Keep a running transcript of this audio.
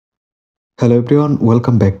Hello everyone,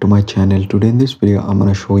 welcome back to my channel. Today in this video I'm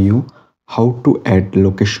gonna show you how to add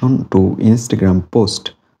location to Instagram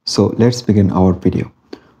post. So let's begin our video.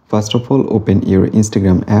 First of all, open your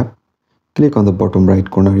Instagram app, click on the bottom right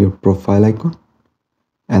corner your profile icon,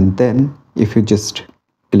 and then if you just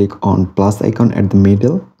click on plus icon at the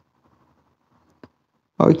middle,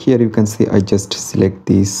 here you can see I just select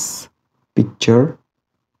this picture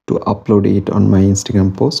to upload it on my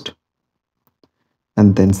Instagram post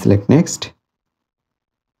and then select next.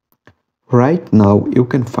 Right now you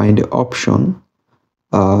can find an option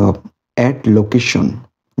add location.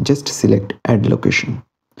 Just select add location.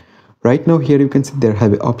 Right now here you can see there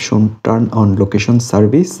have an option turn on location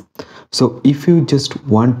service. So if you just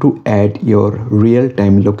want to add your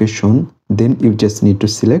real-time location, then you just need to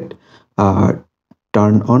select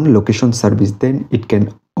turn on location service. Then it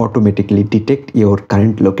can automatically detect your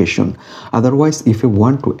current location. Otherwise, if you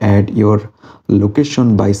want to add your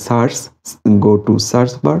location by search, go to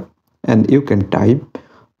search bar and you can type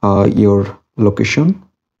your location.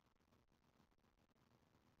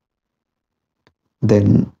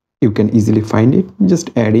 Then you can easily find it, just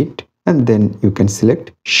add it, and then you can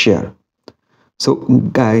select share. So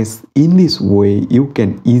guys, in this way you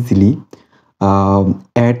can easily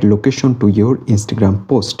add location to your Instagram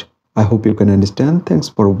post. I hope you can understand. Thanks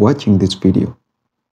for watching this video.